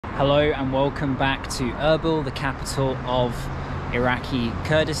Hello and welcome back to Erbil, the capital of Iraqi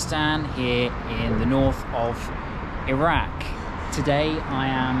Kurdistan, here in the north of Iraq. Today I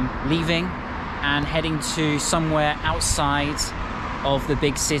am leaving and heading to somewhere outside of the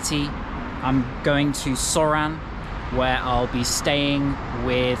big city. I'm going to Soran, where I'll be staying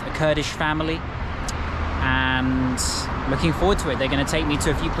with a Kurdish family and looking forward to it. They're going to take me to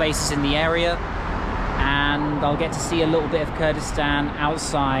a few places in the area and I'll get to see a little bit of Kurdistan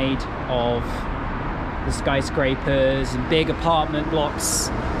outside of the skyscrapers and big apartment blocks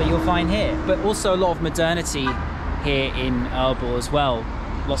that you'll find here, but also a lot of modernity here in Erbil as well.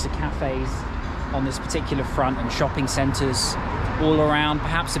 Lots of cafes on this particular front and shopping centres all around,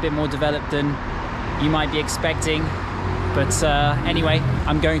 perhaps a bit more developed than you might be expecting. But anyway,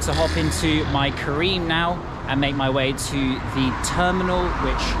 I'm going to hop into my Kareem now and make my way to the terminal,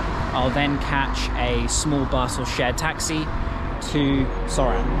 which I'll then catch a small bus or shared taxi to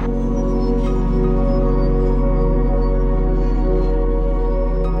Soran.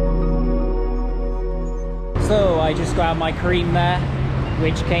 So I just grabbed my Kareem there,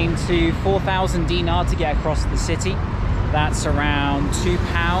 which came to 4,000 dinar to get across the city. That's around £2.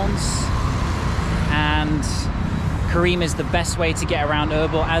 And Kareem is the best way to get around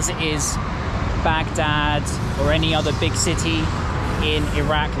Erbil, as it is Baghdad or any other big city in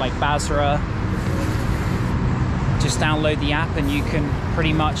Iraq like Basra. Just download the app and you can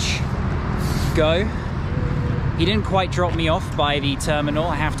pretty much go. He didn't quite drop me off by the terminal.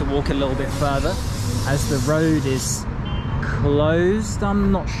 I have to walk a little bit further as the road is closed,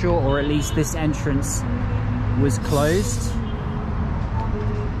 I'm not sure, or at least this entrance was closed.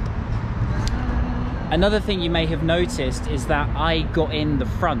 Another thing you may have noticed is that I got in the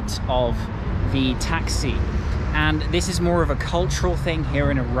front of the taxi, and this is more of a cultural thing here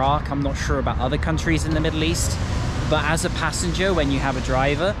in Iraq. I'm not sure about other countries in the Middle East, but as a passenger, when you have a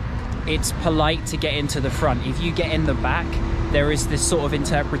driver, it's polite to get into the front. If you get in the back, there is this sort of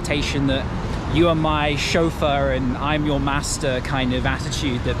interpretation that you are my chauffeur and I'm your master kind of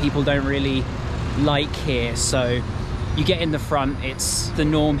attitude that people don't really like here. So you get in the front, it's the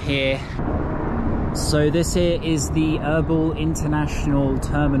norm here. So this here is the Erbil International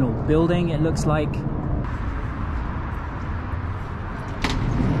Terminal building, it looks like.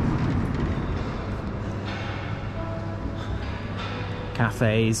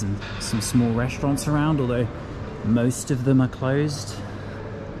 Cafes and some small restaurants around, although most of them are closed.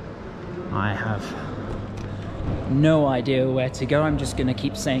 I have no idea where to go. I'm just going to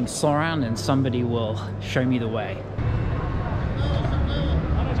keep saying Soran and somebody will show me the way.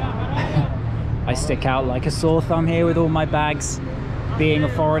 I stick out like a sore thumb here with all my bags, being a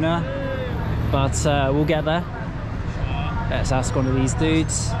foreigner, but we'll get there. Let's ask one of these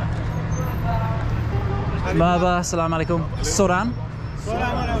dudes. Merhaba, assalamu alaikum. Soran?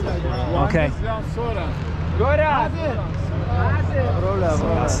 Okay.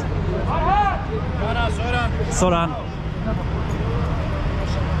 Soran.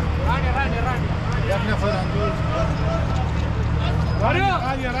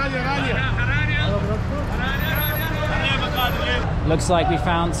 Looks like we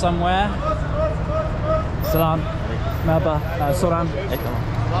found somewhere. Salam. Merhaba. Soran.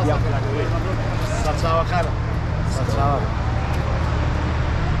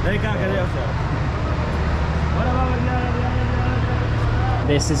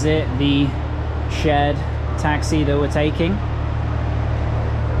 This is it, the shared taxi that we're taking.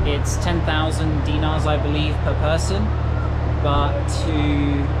 It's 10,000 dinars, I believe, per person. But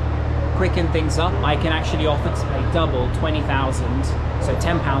to quicken things up, I can actually offer to pay double, 20,000, so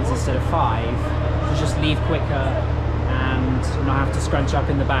 £10 instead of 5, to just leave quicker and not have to scrunch up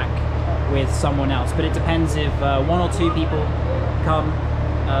in the back with someone else. But it depends if one or two people come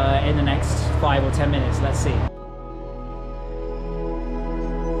in the next 5 or 10 minutes. Let's see.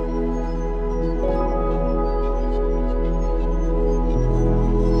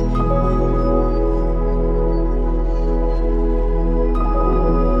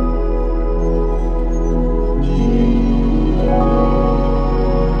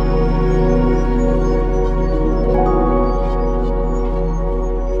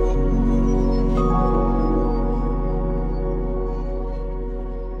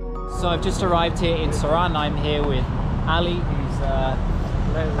 So I've just arrived here in Soran. I'm here with Ali, who's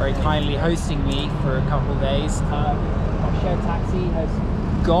very kindly hosting me for a couple of days. Our shared taxi has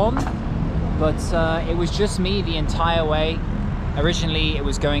gone, but it was just me the entire way. Originally it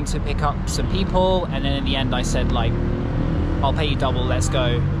was going to pick up some people, and then in the end I said, like, I'll pay you double, let's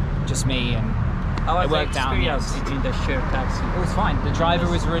go, just me. And it worked out. Yes, in the shared taxi. It was fine. The driver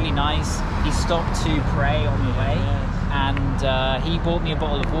was really nice. He stopped to pray on the way. and he bought me a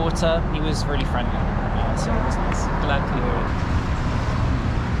bottle of water. He was really friendly, so it was nice. Glad to hear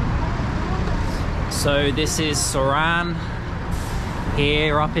it. So this is Soran,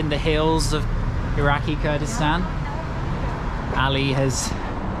 here up in the hills of Iraqi Kurdistan. Ali has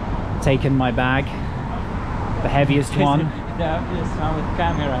taken my bag, the heaviest one. The heaviest one with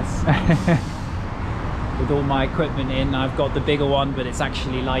cameras. With all my equipment in. I've got the bigger one, but it's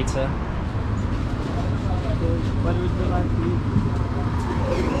actually lighter. What would you like to eat?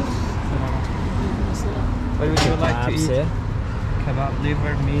 What would you like to eat? Here. Kebab,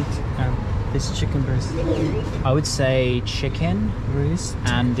 liver, meat, and this chicken breast. I would say chicken, Breast.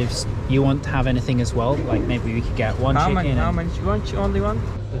 and if you want to have anything as well, like maybe we could get one How chicken. many? How many? You want only one?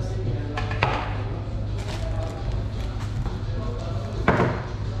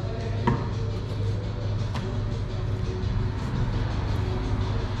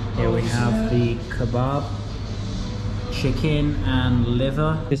 Here we have the kebab, chicken and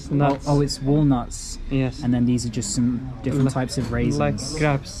liver. It's nuts. Oh, it's walnuts. Yes. And then these are just some different types of raisins. Like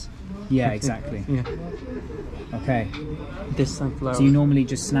grapes. Yeah, exactly. Yeah. Okay. This sunflower. Do you normally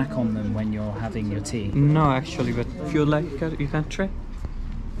just snack on them when you're having your tea? No, actually, but if you like it, you can try.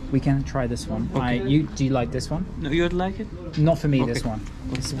 We can try this one. Okay. Do you like this one? No, you'd like it? Not for me, Okay. this one.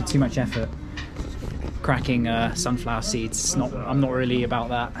 It's too much effort. Cracking sunflower seeds. I'm not really about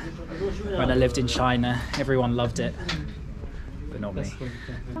that. When I lived in China, everyone loved it, but not me.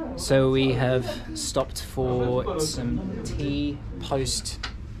 So we have stopped for some tea post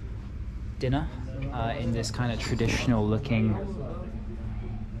dinner in this kind of traditional looking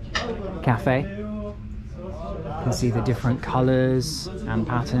cafe. You can see the different colors and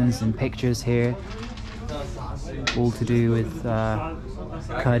patterns and pictures here, all to do with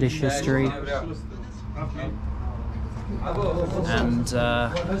Kurdish history. And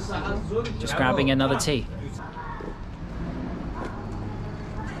just grabbing another tea.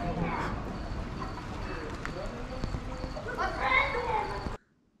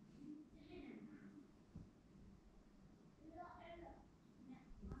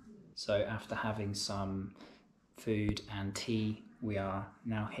 So after having some food and tea, we are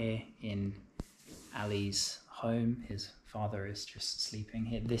now here in Ali's home. His father is just sleeping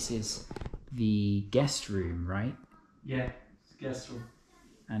here. This is the guest room, right? Yeah, it's guest room.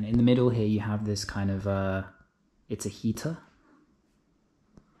 And in the middle here you have this kind of it's a heater.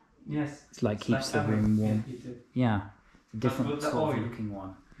 Yes. It's like keeps the room warm. Yeah, a different with the sort of oil. looking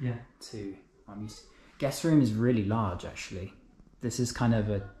one. Yeah. To I'm used to. Guest room is really large actually. This is kind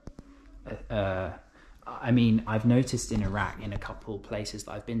of I mean, I've noticed in Iraq, in a couple places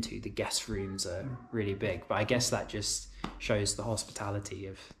that I've been to, the guest rooms are really big, but I guess that just shows the hospitality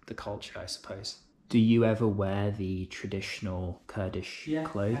of the culture, I suppose. Do you ever wear the traditional Kurdish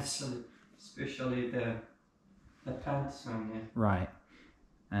clothes? Actually, especially the pants one, yeah. Right.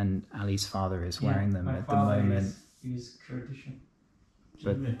 And Ali's father is wearing them my at the father moment. He's Kurdish.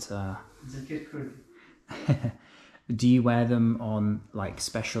 But He's a kid Kurdish. do you wear them on like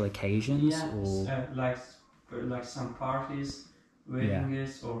special occasions Yeah, or like some parties,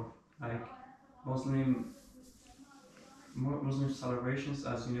 weddings, or like Muslim celebrations.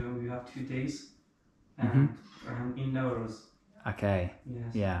 As you know, you have 2 days, and in Nowruz. Okay.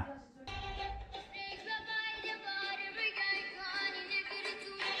 Yes. Yeah.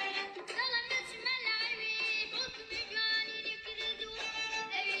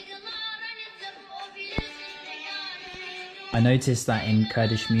 I noticed that in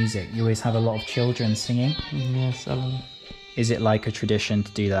Kurdish music, you always have a lot of children singing. Yes, a lot. Is it like a tradition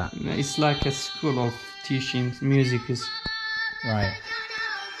to do that? It's like a school of teaching music is. Right.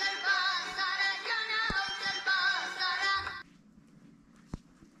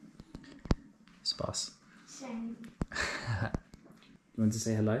 Spas. You want to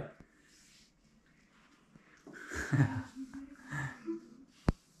say hello?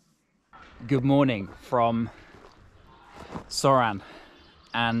 Good morning from Soran,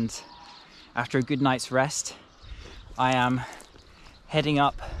 and after a good night's rest I am heading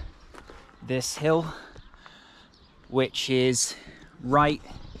up this hill, which is right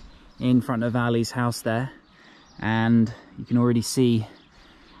in front of Ali's house there, and you can already see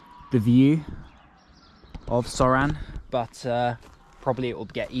the view of Soran, but probably it will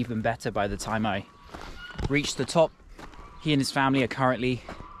get even better by the time I reach the top. He and his family are currently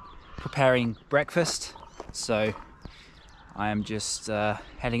preparing breakfast, so I am just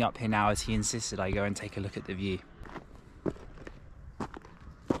heading up here now as he insisted I go and take a look at the view.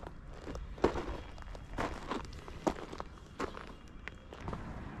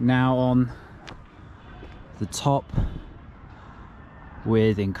 Now on the top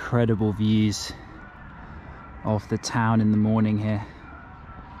with incredible views of the town in the morning here.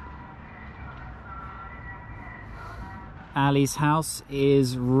 Ali's house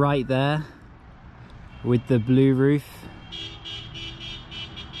is right there with the blue roof.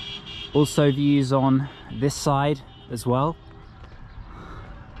 Also views on this side as well.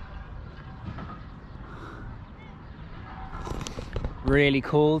 Really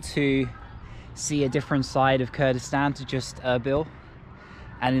cool to see a different side of Kurdistan to just Erbil.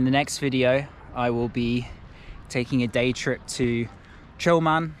 And in the next video I will be taking a day trip to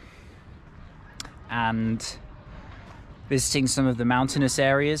Choman and visiting some of the mountainous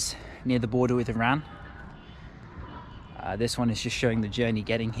areas near the border with Iran. This one is just showing the journey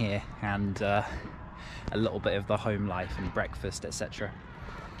getting here and a little bit of the home life and breakfast, etc.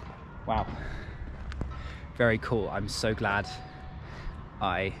 Wow, very cool. I'm so glad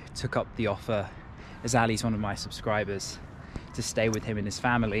I took up the offer, as Ali's one of my subscribers, to stay with him and his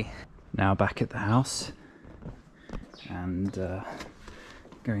family. Now back at the house and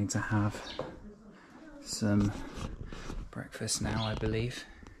going to have some breakfast now, I believe.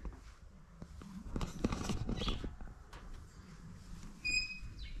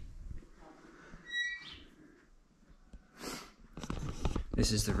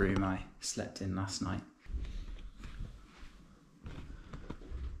 This is the room I slept in last night.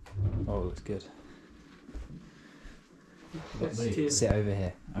 Oh, it looks good. Sit over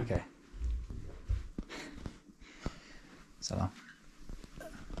here. Okay. Salam.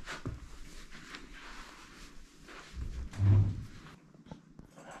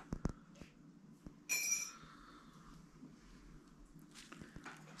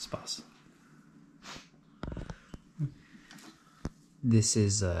 Spas. This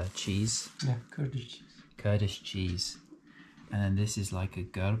is cheese. Yeah, Kurdish cheese. Kurdish cheese. And then this is like a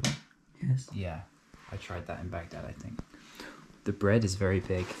gerba. Yes. Yeah, I tried that in Baghdad, I think. The bread is very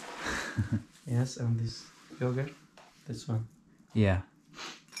big. Yes, and this yogurt, this one. Yeah.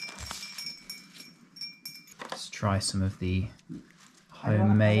 Let's try some of the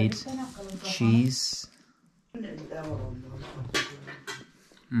homemade cheese.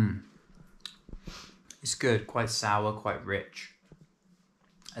 It's good, quite sour, quite rich.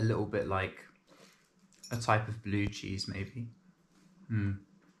 A little bit like a type of blue cheese, maybe.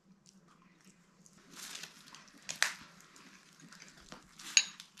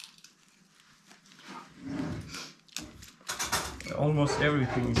 Almost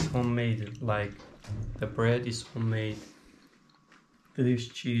everything is homemade, like the bread is homemade, this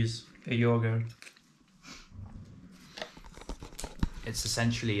cheese, the yogurt. It's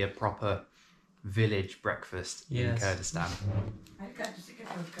essentially a proper village breakfast in Kurdistan.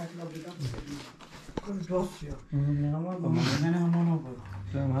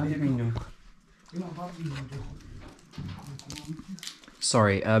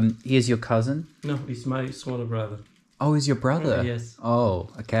 Sorry, he is your cousin? No, he's my smaller brother. Oh, he's your brother? Yes. Oh,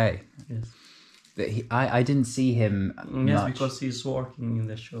 okay. Yes. But I didn't see him Yes, much. because he's working in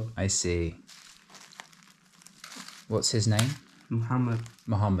the shop. I see. What's his name? Muhammad.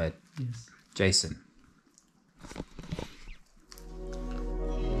 Muhammad. Yes. Jason.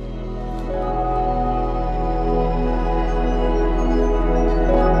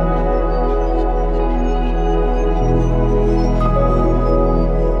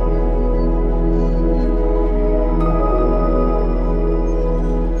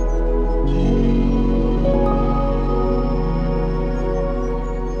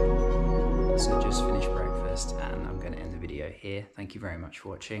 Thank you very much for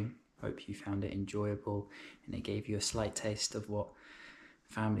watching. Hope you found it enjoyable and it gave you a slight taste of what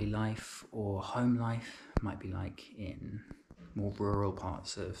family life or home life might be like in more rural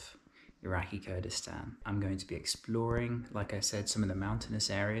parts of Iraqi Kurdistan. I'm going to be exploring, like I said, some of the mountainous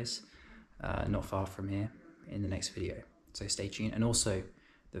areas not far from here in the next video. So stay tuned, and also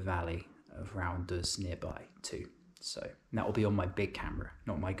the valley of Rounders nearby too. So that will be on my big camera,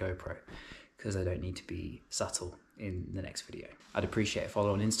 not my GoPro, because I don't need to be subtle in the next video. I'd appreciate a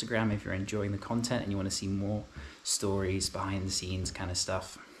follow on Instagram if you're enjoying the content and you want to see more stories, behind the scenes kind of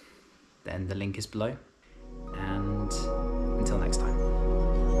stuff. Then the link is below. And until next time.